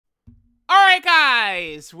Alright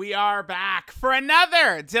guys, we are back for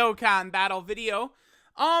another Dokkan battle video.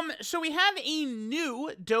 So we have a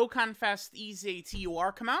new DOKKANFEST EZA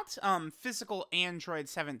TUR come out, Physical Android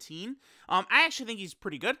 17. I actually think he's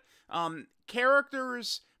pretty good.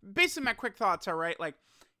 Characters, basically my quick thoughts are, right, like,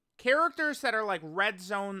 characters that are like red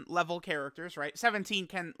zone level characters, right? 17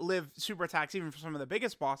 can live super attacks even for some of the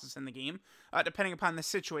biggest bosses in the game, depending upon the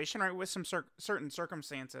situation, right, with some certain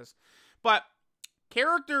circumstances. But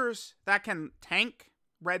characters that can tank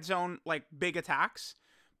red zone, like, big attacks,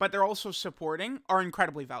 but they're also supporting, are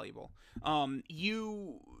incredibly valuable.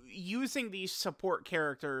 Using these support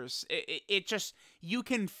characters, it just, you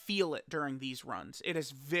can feel it during these runs. It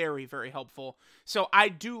is very, very helpful. So I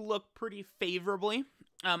do look pretty favorably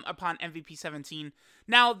upon MVP 17.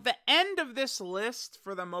 Now, the end of this list,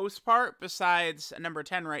 for the most part, besides number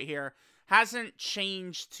 10 right here, hasn't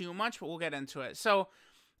changed too much, but we'll get into it. So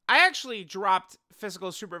I actually dropped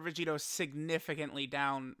Physical Super Vegito significantly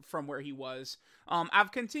down from where he was.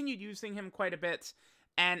 I've continued using him quite a bit,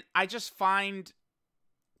 and I just find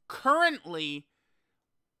currently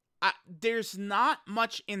there's not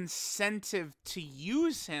much incentive to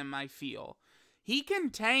use him, I feel. He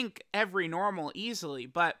can tank every normal easily,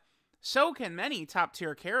 but so can many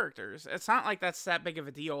top-tier characters. It's not like that's that big of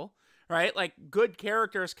a deal, right? Like, good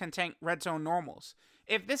characters can tank red zone normals.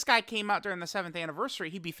 If this guy came out during the 7th anniversary,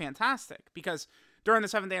 he'd be fantastic, because during the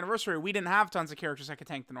 7th anniversary, we didn't have tons of characters that could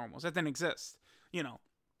tank the normals. That didn't exist, you know.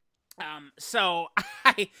 So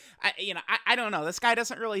I don't know. This guy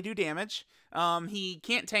doesn't really do damage. He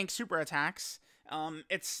can't tank super attacks.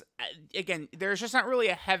 It's, again, there's just not really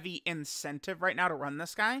a heavy incentive right now to run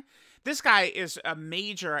this guy. This guy is a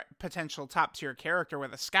major potential top-tier character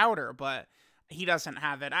with a scouter, but he doesn't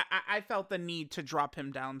have it. I felt the need to drop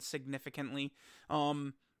him down significantly.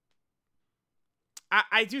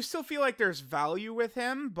 I do still feel like there's value with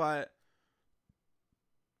him, but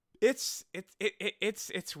it's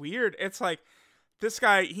weird. It's like, this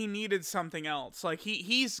guy, he needed something else. Like,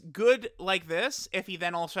 he's good like this if he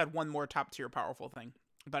then also had one more top tier powerful thing,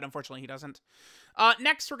 but unfortunately he doesn't.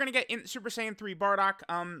 Next we're gonna get in Super Saiyan 3 Bardock.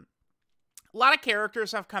 A lot of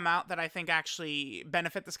characters have come out that I think actually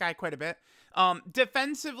benefit this guy quite a bit.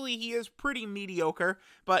 Defensively, he is pretty mediocre,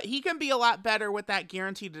 but he can be a lot better with that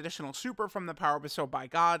guaranteed additional super from the Power Bestowed by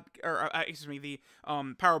God, or excuse me, the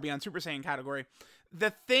Power Beyond Super Saiyan category.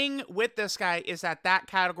 The thing with this guy is that that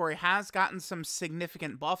category has gotten some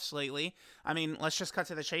significant buffs lately. I mean, let's just cut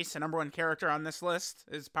to the chase. The number one character on this list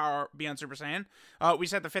is Power Beyond Super Saiyan. We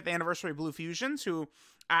said the 5th anniversary Blue Fusions, who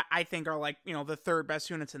I think are, like, you know, the 3rd best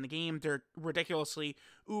units in the game. They're ridiculously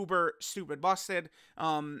uber stupid busted.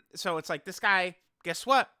 So it's like, this guy, guess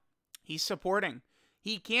what? He's supporting.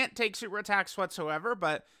 He can't take super attacks whatsoever,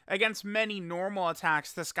 but against many normal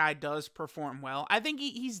attacks, this guy does perform well. I think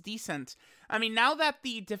he's decent. I mean, now that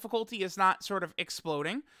the difficulty is not sort of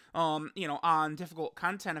exploding, you know, on difficult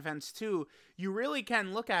content events too, you really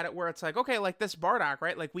can look at it where it's like, okay, like this Bardock,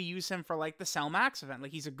 right? Like, we use him for, like, the Cell Max event.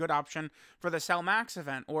 Like, he's a good option for the Cell Max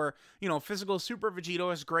event. Or, you know, Physical Super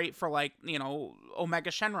Vegito is great for, like, you know,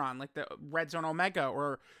 Omega Shenron, like the Red Zone Omega,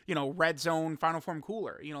 or, you know, Red Zone Final Form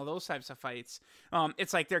Cooler, you know, those types of fights.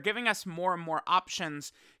 It's like they're giving us more and more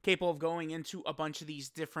options capable of going into a bunch of these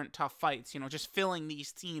different tough fights, you know, just filling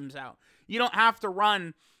these teams out. You don't have to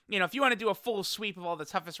run, you know, if you want to do a full sweep of all the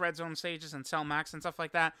toughest red zone stages and Cell Max and stuff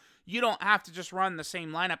like that, you don't have to just run the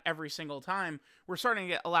same lineup every single time. We're starting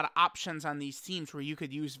to get a lot of options on these teams where you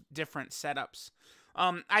could use different setups.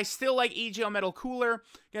 I still like AGL Metal Cooler.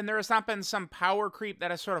 Again, there has not been some power creep that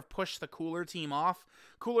has sort of pushed the Cooler team off.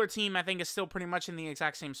 Cooler team, I think, is still pretty much in the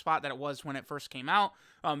exact same spot that it was when it first came out.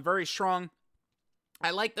 Very strong. I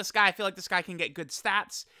like this guy. I feel like this guy can get good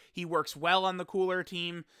stats. He works well on the Cooler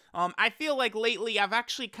team. I feel like lately I've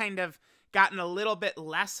actually kind of gotten a little bit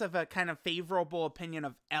less of a kind of favorable opinion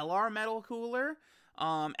of LR Metal Cooler.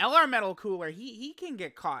 LR Metal Cooler, he can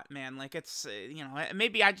get caught, man. Like, it's, you know,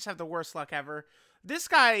 maybe I just have the worst luck ever. This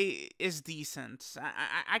guy is decent.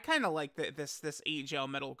 I kind of like this AGL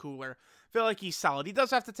Metal Cooler. Feel like he's solid. He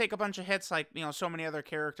does have to take a bunch of hits, like, you know, so many other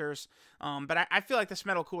characters. But I feel like this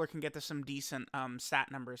Metal Cooler can get to some decent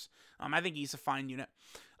stat numbers. I think he's a fine unit.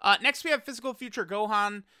 Next, we have Physical Future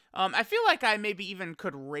Gohan. I feel like I maybe even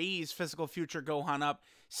could raise Physical Future Gohan up.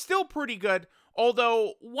 Still pretty good.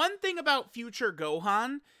 Although, one thing about Future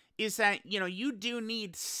Gohan is that, you know, you do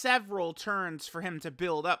need several turns for him to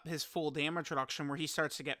build up his full damage reduction where he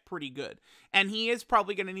starts to get pretty good. And he is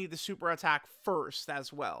probably going to need the super attack first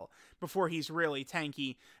as well before he's really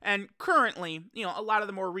tanky. And currently, you know, a lot of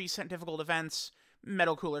the more recent difficult events,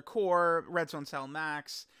 Metal Cooler Core, Red Zone Cell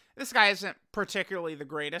Max, this guy isn't particularly the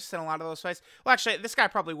greatest in a lot of those fights. Well, actually, this guy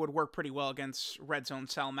probably would work pretty well against Red Zone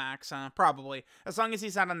Cell Max, probably. As long as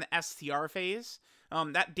he's not on the STR phase,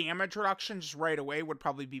 that damage reduction just right away would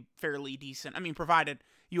probably be fairly decent. I mean, provided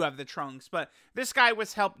you have the Trunks. But this guy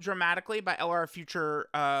was helped dramatically by LR Future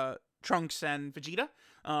Trunks and Vegeta.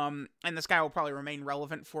 And this guy will probably remain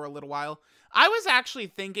relevant for a little while. I was actually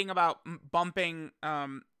thinking about bumping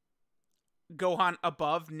Gohan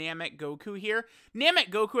above Namek Goku here. Namek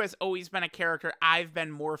Goku has always been a character I've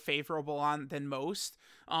been more favorable on than most.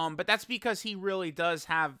 But that's because he really does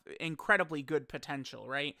have incredibly good potential,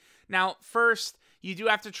 right? Now, first, you do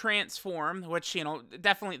have to transform, which, you know,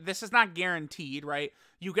 definitely, this is not guaranteed, right?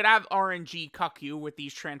 You could have RNG cuck you with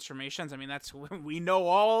these transformations. I mean, that's, we know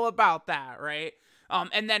all about that, right?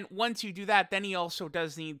 And then once you do that, then he also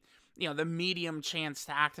does need, you know, the medium chance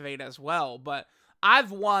to activate as well. But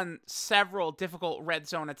I've won several difficult red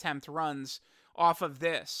zone attempt runs off of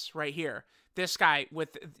this right here. This guy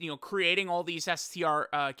with, you know, creating all these STR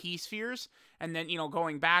key spheres, and then, you know,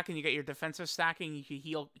 going back and you get your defensive stacking, you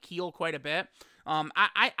can heal quite a bit.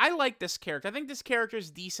 I like this character. I think this character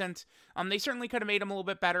is decent. They certainly could have made him a little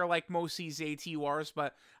bit better like most of these ATURs,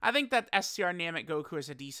 but I think that STR Namek Goku is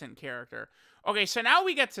a decent character. Okay, so now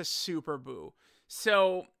we get to Super Buu.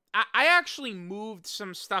 So I actually moved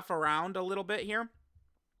some stuff around a little bit here.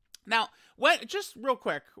 Now, just real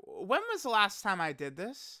quick, when was the last time I did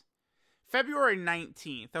this? February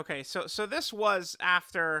 19th. Okay, so this was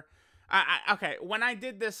after... okay, when I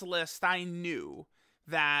did this list, I knew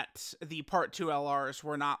that the Part 2 LRs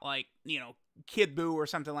were not like, you know, Kid Buu or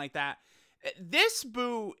something like that. This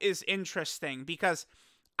Buu is interesting because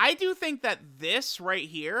I do think that this right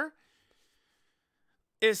here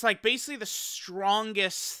is like basically the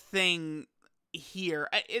strongest thing here.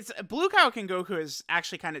 It's Blue Kaioken Goku is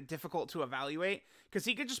actually kind of difficult to evaluate because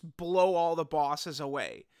he could just blow all the bosses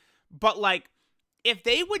away. But like, if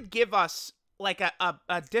they would give us like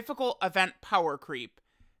a difficult event power creep,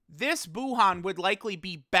 this Buuhan would likely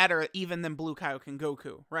be better even than Blue Kaioken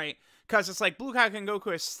Goku, right? Because it's like Blue Kaioken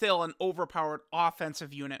Goku is still an overpowered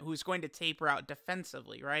offensive unit who's going to taper out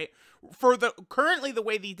defensively, right? For currently the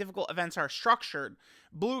way the difficult events are structured,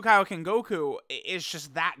 Blue Kaioken Goku is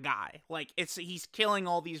just that guy. Like, he's killing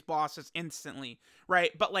all these bosses instantly,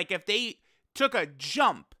 right? But like, if they took a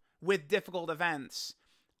jump with difficult events,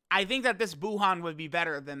 I think that this Buuhan would be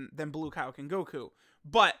better than Blue Kaioken Goku.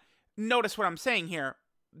 But notice what I'm saying here.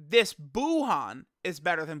 This Buuhan is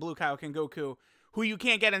better than Blue Kaioken Goku, who you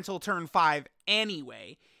can't get until turn 5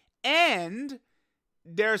 anyway. And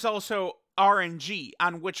there's also RNG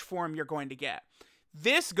on which form you're going to get.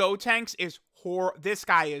 This Gotenks is this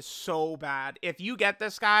guy is so bad. If you get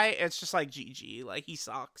this guy, it's just like GG. Like, he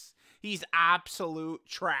sucks. He's absolute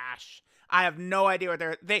trash. I have no idea what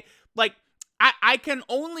I can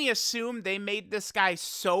only assume they made this guy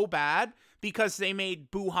so bad because they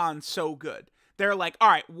made Buuhan so good. They're like, all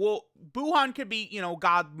right, well, Buuhan could be, you know,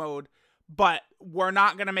 God mode, but we're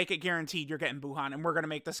not going to make it guaranteed you're getting Buuhan, and we're going to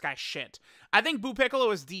make this guy shit. I think Buu Piccolo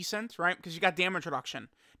is decent, right? Because you got damage reduction.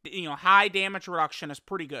 You know, high damage reduction is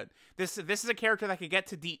pretty good. This is a character that could get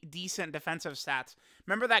to decent defensive stats.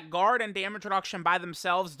 Remember that guard and damage reduction by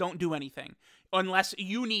themselves don't do anything. Unless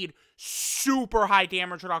you need super high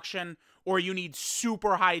damage reduction or you need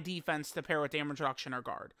super high defense to pair with damage reduction or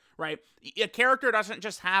guard, right? A character doesn't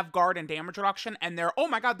just have guard and damage reduction and they're, oh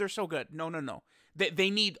my god, they're so good. No, no, no. They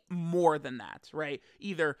need more than that, right?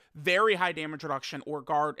 Either very high damage reduction or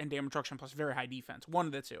guard and damage reduction plus very high defense. One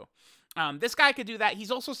of the two. This guy could do that.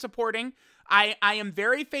 He's also supporting. I am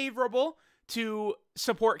very favorable to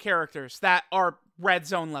support characters that are red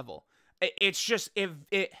zone level. It's just, if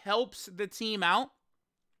it helps the team out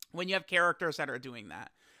when you have characters that are doing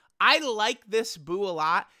that. I like this Buu a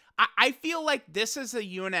lot. I feel like this is a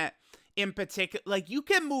unit in particular, like, you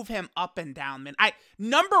can move him up and down, man.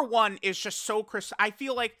 Number one is just so crisp. I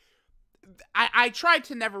feel like, I tried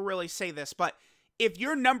to never really say this, but if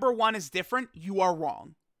your number one is different, you are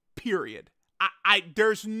wrong. Period.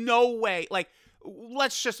 There's no way, like,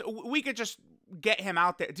 we could just get him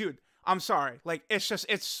out there. Dude, I'm sorry. Like,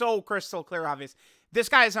 it's so crystal clear obvious. This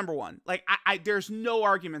guy is number one. Like, there's no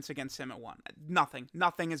arguments against him at one.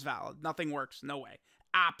 Nothing is valid. Nothing works. No way.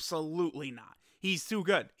 Absolutely not. He's too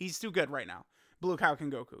good. He's too good right now. Blue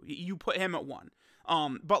Kaioken Goku. You put him at one.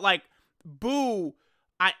 But like, Buu,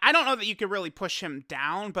 I don't know that you could really push him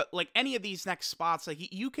down, but like any of these next spots,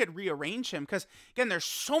 like you could rearrange him because, again, there's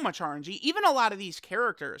so much RNG. Even a lot of these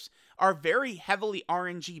characters are very heavily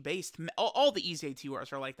RNG based. All the easy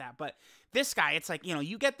ATURs are like that, but this guy, it's like, you know,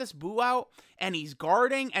 you get this Buu out and he's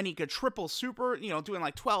guarding and he could triple super, you know, doing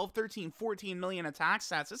like 12, 13, 14 million attack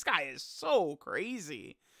stats. This guy is so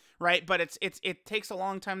crazy. right? But it takes a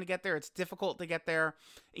long time to get there. It's difficult to get there,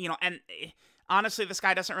 you know, and honestly, this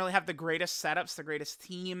guy doesn't really have the greatest setups, the greatest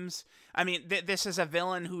teams. I mean, this is a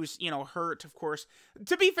villain who's, you know, hurt, of course.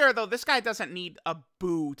 To be fair, though, this guy doesn't need a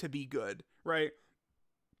Boo to be good, right?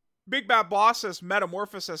 Big Bad Boss's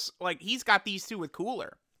Metamorphosis, like, he's got these two with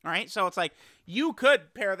Cooler, right? So it's like, you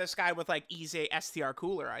could pair this guy with, like, Easy STR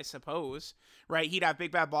Cooler, I suppose, right? He'd have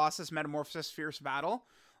Big Bad Boss's Metamorphosis Fierce Battle.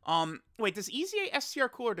 Wait, does Easy STR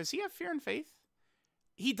Cooler, does he have Fear and Faith?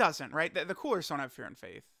 He doesn't, right? The Coolers don't have Fear and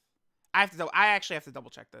Faith. I actually have to double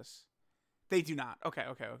check this. They do not. Okay.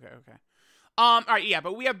 All right, yeah,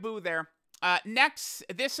 but we have Boo there. Next,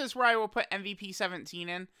 this is where I will put MVP 17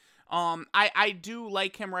 in. I do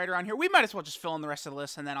like him right around here. We might as well just fill in the rest of the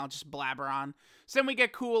list, and then I'll just blabber on. So then we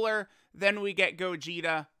get Cooler, then we get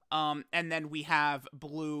Gogeta, and then we have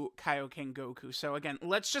Blue Kaioken Goku. So again,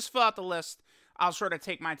 let's just fill out the list. I'll sort of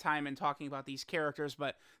take my time in talking about these characters,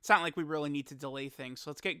 but it's not like we really need to delay things. So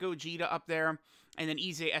let's get Gogeta up there, and then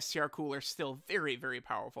Easy STR Cooler, still very, very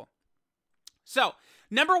powerful. So,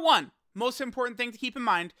 number one, most important thing to keep in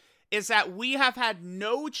mind is that we have had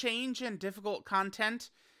no change in difficult content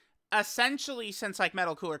essentially since, like,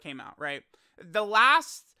 Metal Cooler came out, right? The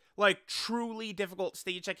last, like, truly difficult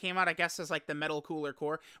stage that came out, I guess, is, like, the Metal Cooler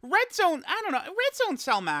Core. Red Zone, I don't know. Red Zone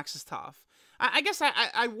Cell Max is tough. I guess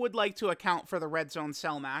I would like to account for the Red Zone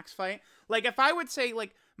Cell Max fight. Like, if I would say,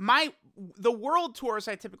 like, the world tours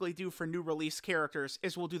I typically do for new release characters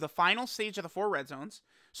is we'll do the final stage of the 4 Red Zones.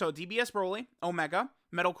 So DBS Broly, Omega,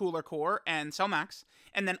 Metal Cooler Core, and Cell Max,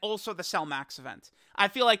 and then also the Cell Max event. I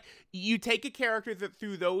feel like you take a character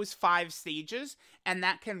through those 5 stages, and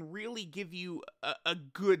that can really give you a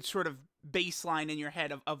good sort of baseline in your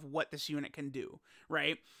head of what this unit can do,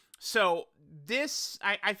 right? So this,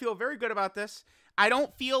 I feel very good about this. I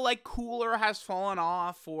don't feel like Cooler has fallen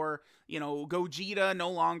off, or, you know, Gogeta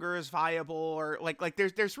no longer is viable, or like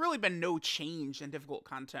there's really been no change in difficult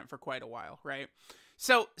content for quite a while, right?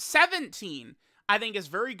 So 17, I think, is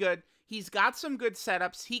very good. He's got some good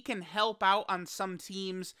setups. He can help out on some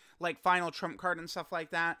teams like Final Trump Card and stuff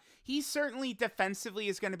like that. He certainly defensively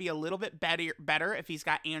is going to be a little bit better if he's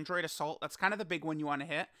got Android Assault. That's kind of the big one you want to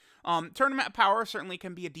hit. Tournament Power certainly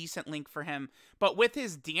can be a decent link for him. But with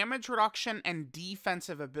his damage reduction and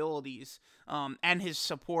defensive abilities and his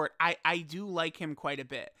support, I do like him quite a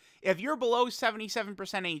bit. If you're below 77%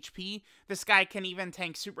 HP, this guy can even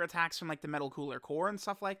tank super attacks from, like, the Metal Cooler Core and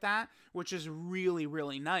stuff like that, which is really,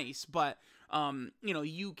 really nice. But, you know,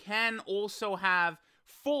 you can also have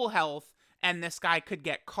full health, and this guy could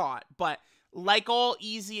get caught. But like all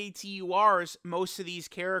easy ATURs, most of these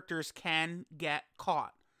characters can get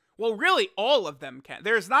caught. Well, really, all of them can.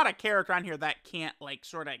 There's not a character on here that can't, like,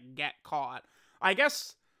 sort of get caught. I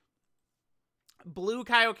guess Blue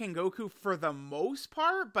Kaioken Goku for the most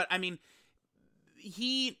part, but I mean,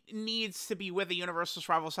 he needs to be with a Universal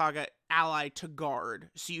Rival Saga ally to guard,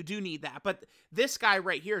 so you do need that. But this guy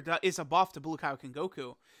right here is a buff to Blue Kaioken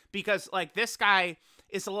Goku, because, like, this guy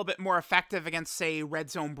is a little bit more effective against, say,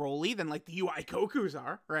 Red Zone Broly than, like, the UI Gokus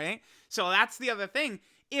are, right? So that's the other thing.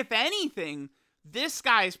 If anything, this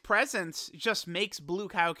guy's presence just makes Blue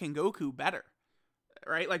Kaioken Goku better.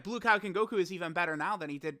 Right? Like, Blue Kaioken Goku is even better now than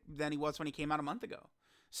he was when he came out a month ago.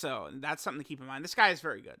 So that's something to keep in mind. This guy is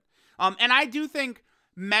very good. And I do think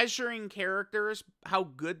measuring characters, how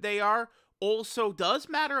good they are, also does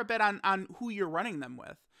matter a bit on who you're running them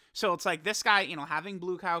with. So it's like this guy, you know, having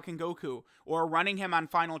Blue Kaioken Goku, or running him on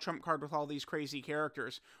Final Trump Card with all these crazy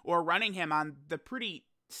characters, or running him on the pretty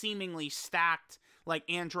seemingly stacked, like,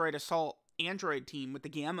 Android Assault Android team with the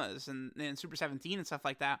Gammas and Super 17 and stuff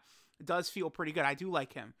like that, does feel pretty good. I do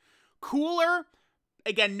like him. Cooler,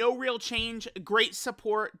 again, no real change. Great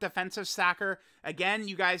support, defensive stacker. Again,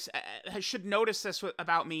 you guys should notice this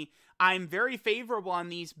about me. I'm very favorable on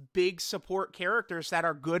these big support characters that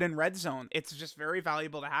are good in Red Zone. It's just very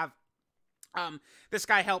valuable to have. This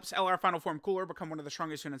guy helps LR Final Form Cooler become one of the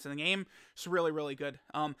strongest units in the game. It's really, really good.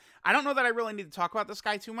 I don't know that I really need to talk about this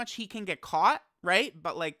guy too much. He can get caught, right?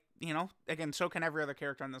 But, like, you know, again, so can every other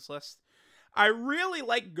character on this list. I really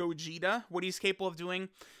like Gogeta, what he's capable of doing.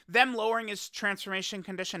 Them lowering his transformation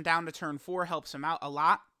condition down to turn 4 helps him out a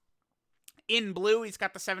lot. In blue, he's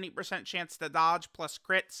got the 70% chance to dodge plus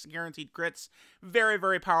crits, guaranteed crits. Very,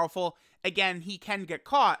 very powerful. Again, he can get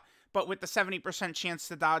caught, but with the 70% chance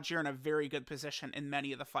to dodge, you're in a very good position in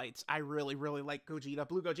many of the fights. I really, really like Gogeta.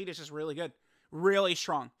 Blue Gogeta is just really good. Really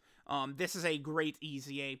strong. This is a great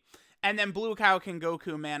EZA. And then Blue Kaioken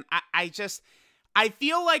Goku, man, I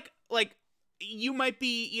feel like you might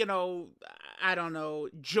be, you know, I don't know,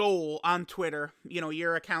 Joel on Twitter, you know,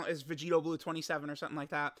 your account is Vegito Blue 27 or something like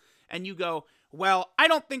that, and you go, Well, I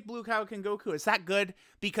don't think Blue Kaioken Goku is that good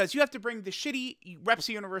because you have to bring the shitty Reps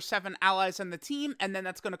Universe 7 allies on the team, and then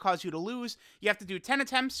that's going to cause you to lose. You have to do 10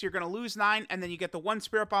 attempts, you're going to lose 9, and then you get the 1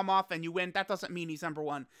 Spirit Bomb off and you win. That doesn't mean he's number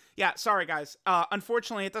 1. Yeah, sorry guys.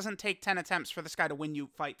 Unfortunately, it doesn't take 10 attempts for this guy to win you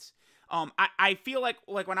fights. I feel like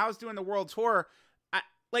when I was doing the World Tour,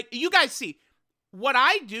 like you guys see, what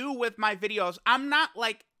I do with my videos, I'm not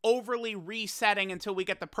like overly resetting until we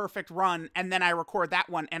get the perfect run, and then I record that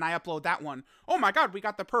one and I upload that one. Oh my god, we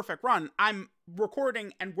got the perfect run. I'm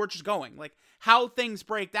recording and we're just going. Like, how things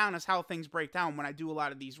break down is how things break down when I do a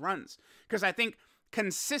lot of these runs. Because I think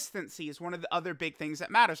consistency is one of the other big things that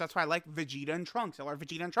matters. That's why I like Vegeta and Trunks. I love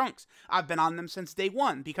Vegeta and Trunks. I've been on them since day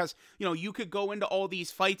one because, you know, you could go into all these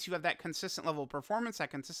fights. You have that consistent level of performance, that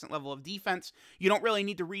consistent level of defense. You don't really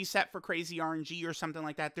need to reset for crazy RNG or something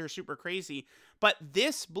like that. They're super crazy. But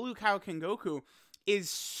this Blue Kaioken Goku is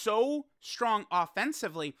so strong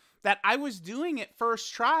offensively that I was doing it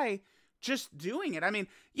first try, just doing it. I mean,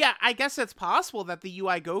 yeah, I guess it's possible that the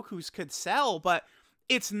UI Gokus could sell, but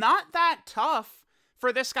it's not that tough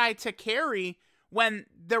for this guy to carry when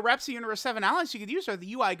the Reps Universe 7 allies you could use are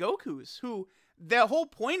the UI Gokus, who the whole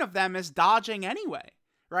point of them is dodging anyway,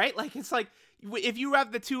 right? Like, it's like, if you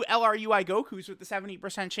have the 2 LR UI Gokus with the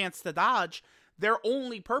 70% chance to dodge, their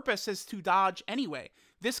only purpose is to dodge anyway.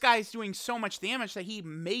 This guy's doing so much damage that he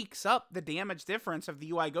makes up the damage difference of the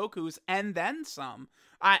UI Gokus and then some.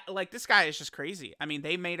 Like, this guy is just crazy. I mean,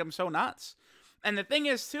 they made him so nuts. And the thing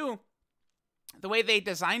is, too, the way they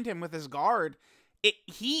designed him with his guard,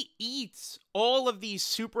 he eats all of these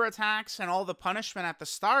super attacks and all the punishment at the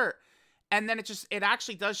start, and then it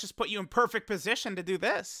actually does just put you in perfect position to do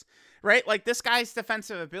this, right? Like, this guy's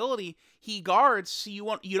defensive ability, he guards, so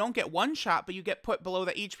you don't get one shot, but you get put below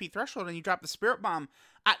the HP threshold and you drop the Spirit Bomb.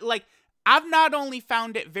 I've not only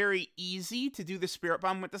found it very easy to do the Spirit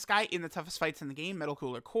Bomb with this guy in the toughest fights in the game, Metal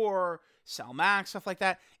Cooler Core, Cell Max, stuff like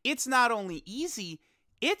that. It's not only easy,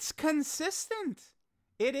 it's consistent.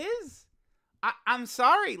 It is. I'm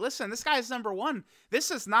sorry. Listen, this guy's number 1.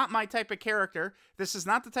 This is not my type of character. This is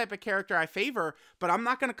not the type of character I favor, but I'm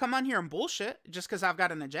not going to come on here and bullshit just because I've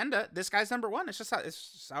got an agenda. This guy's number 1. It's just how it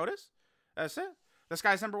is. That's it. This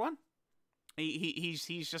guy's number 1.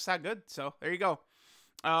 He's just that good. So there you go.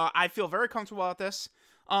 I feel very comfortable with this.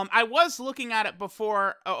 I was looking at it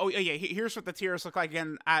before. Oh yeah. Here's what the tiers look like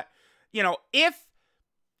again.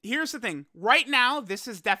 Here's the thing. Right now, this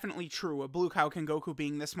is definitely true. A Blue Kaioken Goku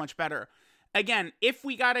being this much better. Again, if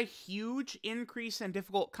we got a huge increase in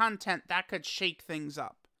difficult content, that could shake things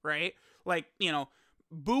up, right? Like, you know,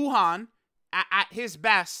 Buhan, at his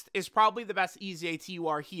best, is probably the best EZA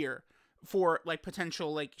TUR here for, like,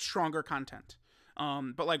 potential, like, stronger content.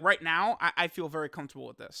 But, like, right now, I feel very comfortable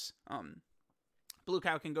with this. Blue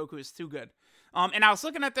Kaioken Goku is too good. And I was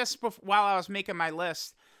looking at this while I was making my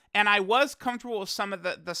list, and I was comfortable with some of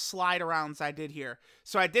the slide arounds I did here.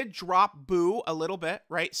 So I did drop Boo a little bit,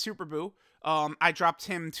 right? Super Boo. I dropped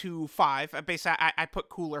him to 5. Basically, I put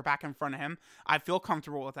Cooler back in front of him. I feel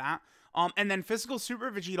comfortable with that. And then Physical Super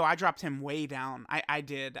Vegito, I dropped him way down. I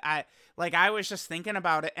did. I was just thinking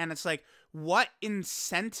about it, and it's like, what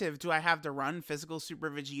incentive do I have to run Physical Super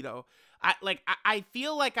Vegito? I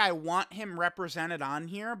feel like I want him represented on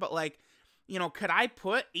here, but, like, you know, could I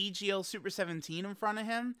put AGL Super 17 in front of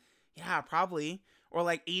him? Yeah, probably. Or,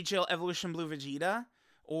 like, AGL Evolution Blue Vegeta,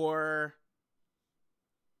 or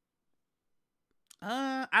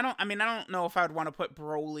I don't know if I would want to put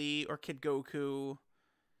Broly or Kid Goku.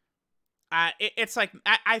 It's like,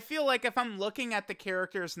 I feel like if I'm looking at the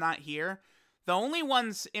characters not here, the only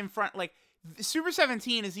ones in front, like, Super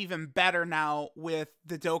 17 is even better now with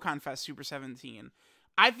the DOKKANFEST Super 17.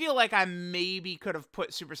 I feel like I maybe could have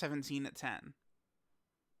put Super 17 at 10.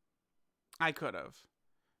 I could have.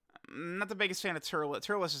 I'm not the biggest fan of Turles.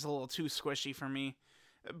 Turles is a little too squishy for me.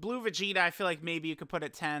 Blue Vegeta, I feel like maybe you could put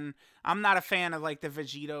at 10. I'm not a fan of, like, the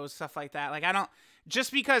Vegetos, stuff like that. Like, I don't,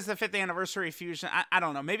 just because the 5th anniversary fusion, I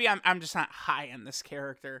don't know. Maybe I'm just not high on this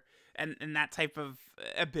character and that type of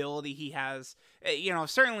ability he has. You know,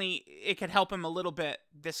 certainly it could help him a little bit,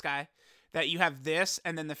 this guy, that you have this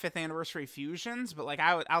and then the 5th anniversary fusions, but, like,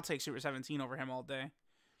 I'll take Super 17 over him all day.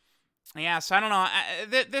 Yeah, so I don't know.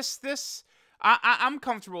 I'm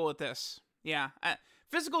comfortable with this. Yeah.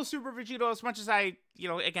 Physical Super Vegito, as much as I, you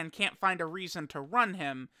know, again, can't find a reason to run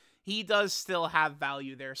him, he does still have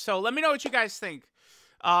value there. So let me know what you guys think.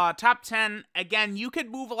 Top 10, again, you could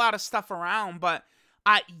move a lot of stuff around, but,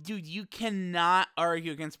 dude, you cannot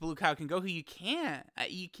argue against Blue Kaioken Goku. You can't.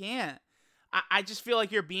 You can't. I just feel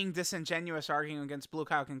like you're being disingenuous arguing against Blue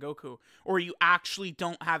Kaioken Goku, or you actually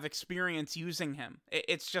don't have experience using him.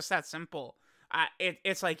 It's just that simple.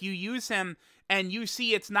 It's like you use him, and you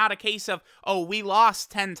see it's not a case of, oh, we lost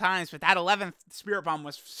 10 times, but that 11th Spirit Bomb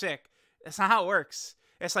was sick. That's not how it works.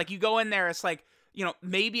 It's like you go in there, it's like, you know,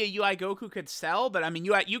 maybe a UI Goku could sell, but I mean,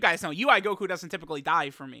 you guys know UI Goku doesn't typically die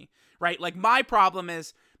for me, right? Like, my problem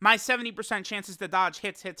is my 70% chances to dodge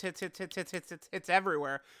hits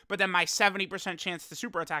everywhere, but then my 70% chance to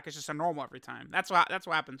super attack is just a normal every time. That's what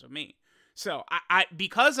happens with me. So I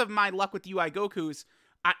because of my luck with UI Gokus,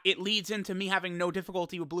 it leads into me having no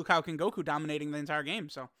difficulty with Blue Kaioken Goku dominating the entire game.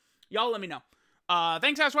 So y'all let me know.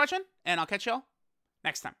 Thanks guys for watching, and I'll catch y'all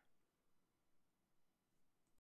next time.